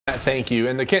Thank you.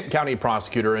 And the Kent County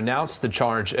prosecutor announced the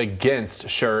charge against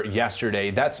Sher yesterday.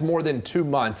 That's more than 2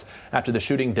 months after the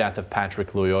shooting death of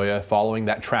Patrick Lyoya following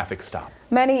that traffic stop.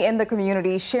 Many in the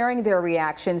community sharing their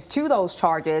reactions to those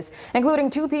charges,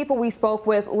 including 2 people we spoke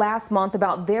with last month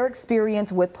about their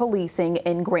experience with policing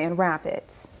in Grand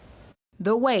Rapids.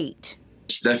 The wait.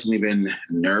 It's definitely been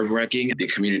nerve-wracking. The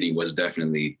community was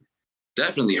definitely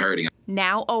hurting.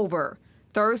 Now over.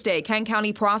 Thursday, Kent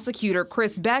County prosecutor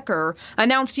Chris Becker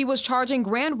announced he was charging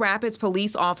Grand Rapids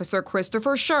police officer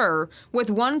Christopher Sher with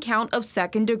 1 count of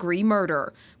 2nd-degree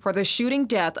murder for the shooting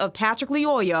death of Patrick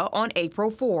Lyoya on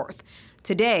April 4th.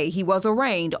 Today, he was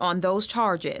arraigned on those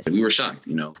charges. We were shocked,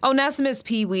 Onesimus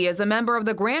Pee-wee is a member of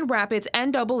the Grand Rapids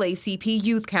NAACP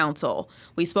Youth Council.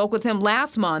 We spoke with him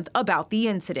last month about the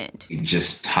incident.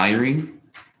 Just tiring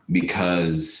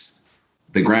because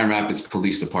the Grand Rapids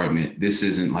Police Department, this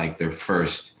isn't like their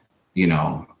first,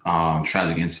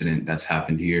 tragic incident that's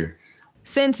happened here.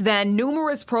 Since then,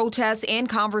 numerous protests and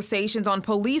conversations on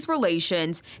police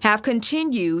relations have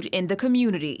continued in the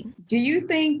community. Do you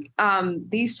think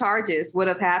these charges would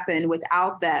have happened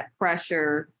without that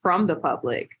pressure from the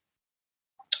public?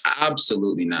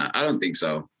 Absolutely not. I don't think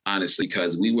so, honestly,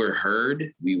 because we were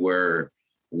heard, we were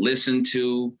listened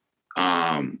to.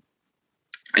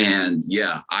 And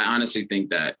yeah, I honestly think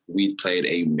that we played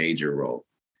a major role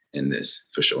in this,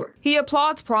 for sure. He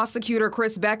applauds prosecutor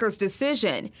Chris Becker's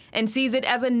decision and sees it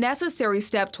as a necessary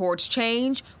step towards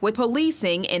change with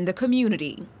policing in the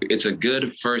community. It's a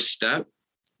good first step,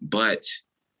 but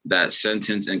that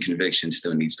sentence and conviction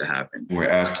still needs to happen. We're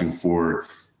asking for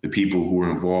the people who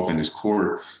are involved in this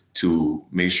court to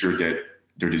make sure that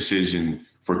their decision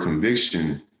for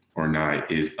conviction or not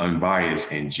is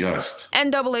unbiased and just.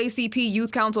 NAACP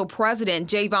Youth Council President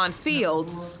Javon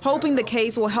Fields hoping the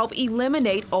case will help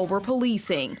eliminate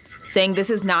over-policing, saying this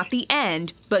is not the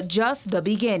end, but just the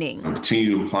beginning.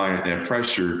 Continue applying that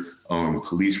pressure on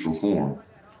police reform,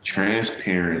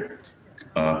 transparent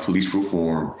police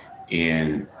reform,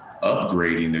 and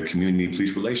upgrading the community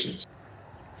police relations.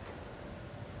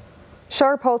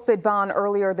 Sher posted bond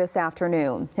earlier this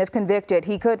afternoon. If convicted,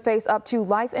 he could face up to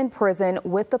life in prison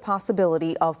with the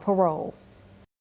possibility of parole.